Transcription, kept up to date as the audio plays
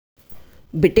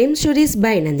Bedtime stories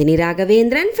by Nandhini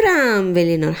Ragavendiran from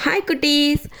Velinor. Hi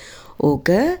cuties!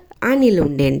 Anil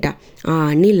ఉండేంట. ఆ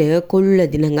అనిల్ కొళ్ళ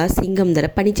దినంగా సింగం ధర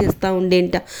పని చేస్తూ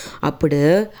ఉండేంట. అప్పుడు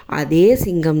అదే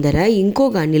సింగం ధర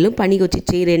ఇంకొక అనిల్ పనికి వచ్చి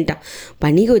చేరేంట.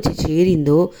 పనికి వచ్చి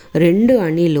చేరిందో 2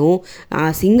 అనిలు ఆ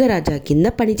సింగరాజా కింద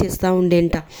పని చేస్తూ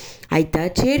ఉండేంట. అయితే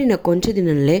చేరిన కొంచెం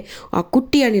దినంలో ఆ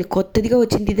కుట్టి అనిల్ కొత్తదిగా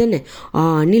వచ్చింది ఇదనే ఆ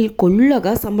అనిల్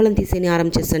కొల్లగా సంబళం తీసేని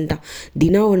ఆరంభించేసంట.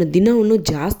 దినవును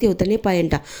జాస్తి అవుతానే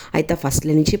పాయంట. అయితే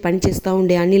ఫస్ట్ల నుంచి పని చేస్తూ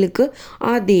ఉండే అనిల్కి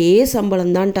అదే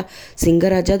సంబళం దాంట.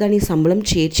 సింగరాజా దానికి సంబళం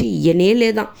చేర్చి ఇయ్యనే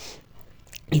లేదా.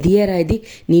 ఇది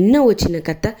నిన్న వచ్చిన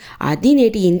కథ. అది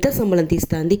నేటి ఇంత సంబళం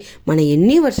తీస్తుంది. మనం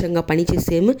ఎన్ని వర్షంగా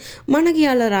పనిచేసేము, మనకి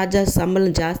అలా రాజా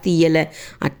సంబళం జాస్తి ఇయ్యలే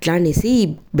అట్లా అనేసి ఈ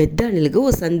పెద్ద అనిల్కి ఓ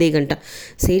సందేహంట.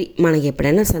 సరే మనకి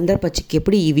ఎప్పుడైనా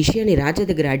సందర్భచ్చికెప్పుడు ఈ విషయాన్ని రాజా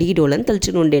దగ్గర అడిగేటోళ్ళని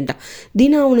తలుచుని ఉండేంట.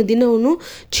 దినవును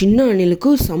చిన్న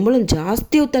అనిల్కు సంబళం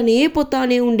జాస్తి అవుతానే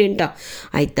పోతానే ఉండేంట.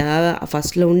 అయితే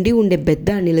ఫస్ట్లో ఉండే పెద్ద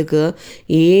అనిల్కి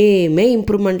ఏమే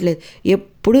ఇంప్రూవ్మెంట్ లేదు.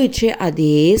 ఎప్పుడు ఇచ్చే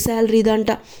అదే శాలరీ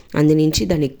దంట. అందునుంచి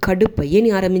దాన్ని కడుపయ్యని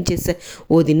ఆరంభించేసా.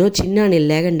 ఓ దినో చిన్న అనిల్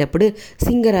లేకండప్పుడు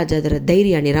సింగరాజా ధర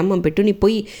ధైర్యాన్ని రమ్మం పెట్టుని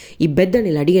పోయి ఈ పెద్ద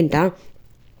అనిల్ అడిగంట.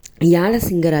 యాడ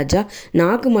సింగరాజా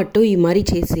నాకు మట్టు ఈ మరి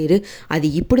చేసేరు, అది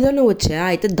ఇప్పుడుదానే వచ్చా,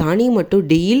 అయితే దానికి మట్టు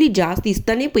డైలీ జాస్తి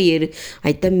ఇస్తానే పోయారు,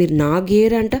 అయితే మీరు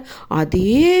నాగేరంట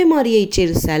అదే మరి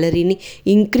ఇచ్చారు, శాలరీని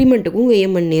ఇంక్రిమెంట్కు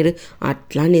వేయమన్నారు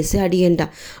అట్లా అనేసి అడిగంట.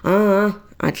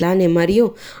 అట్లానే మరియు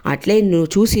అట్లే నువ్వు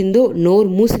చూసిందో నోరు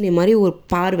మూసినే మరి ఓ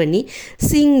పార్వని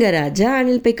సింగరాజా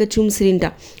అనిల్ పైక చూసిరింట.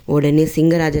 ఉడనే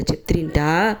సింగరాజా చెప్తిరింట,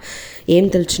 ఏం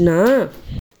తెలుసునా,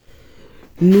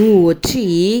 నువ్వు వచ్చి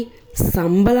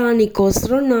సంబళాని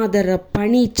కోసం నా దగ్గర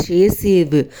పని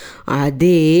చేసేవు,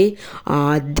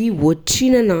 అది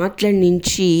వచ్చిన నాట్ల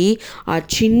నుంచి ఆ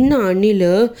చిన్న అనిల్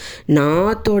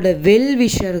నాతోడ వెల్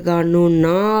విషర్గాను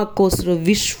నా కోసం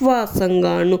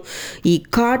విశ్వాసంగాను ఈ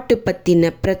కాటు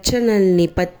పత్తిన ప్రచనల్ని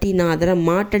పత్తి నా దగ్గర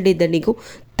మాట్లాడేదానికి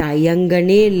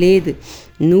తయంగానే లేదు.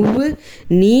 నువ్వు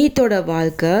నీతోడ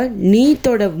வாழ்க்க,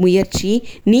 నీతోడ ముయర్చి,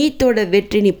 నీతోడ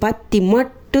వెట్రిని పత్తి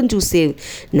చూసేవు,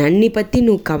 నన్ని పత్తి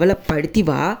నువ్వు కవల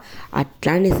పడితివా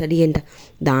అట్లానే సడియంట.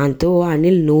 దాంతో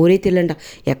అనిల్ నోరే తెల్లంట.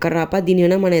 ఎక్కడ్రాపా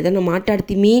దీనివైనా మనం ఏదైనా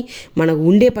మాట్లాడితే మనకు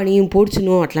ఉండే పని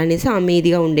పోడ్చును అట్లా అనేసి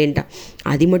ఆమెదిగా ఉండేంట.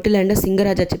 అది మట్టులేంట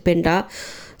సింగరాజా చెప్పేంట,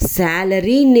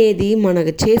 శాలరీ అనేది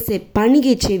మనకు చేసే పనికి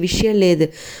ఇచ్చే విషయం లేదు,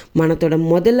 మనతోడ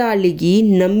మొదలాళికి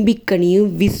నంబికని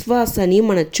విశ్వాసాన్ని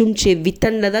మన చుంచే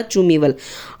వితండదా చూమివ్వాలి.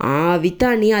 ఆ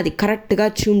వితాన్ని అది కరెక్ట్గా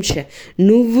చుంచే,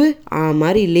 నువ్వు ఆ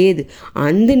మరి లేదు,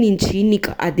 అందునుంచి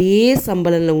నీకు అదే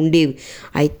సంబలంలో ఉండేవి.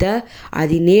 అయితే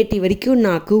అది నేటి వరకు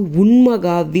నాకు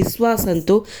ఉన్మగా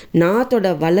విశ్వాసంతో నాతోడ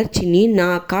వలర్చిని,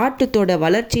 నా కాటుతోడ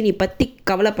వలర్చిని పత్తి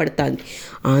కవలపడతాంది,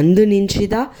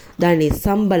 అందునుంచిదా దాని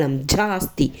సంబలం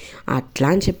జాస్తి అట్లా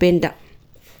అని చెప్పేంట.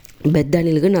 పెద్ద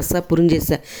అనిల్గా నస్సాపురం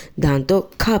చేశా. దాంతో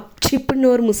కప్ చిప్పుడు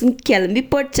నోరు మూసుని కెలంబి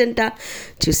పొచ్చంట.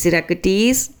 చూసిరా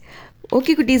cuties.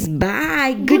 Okay cuties,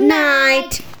 bye, good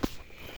night.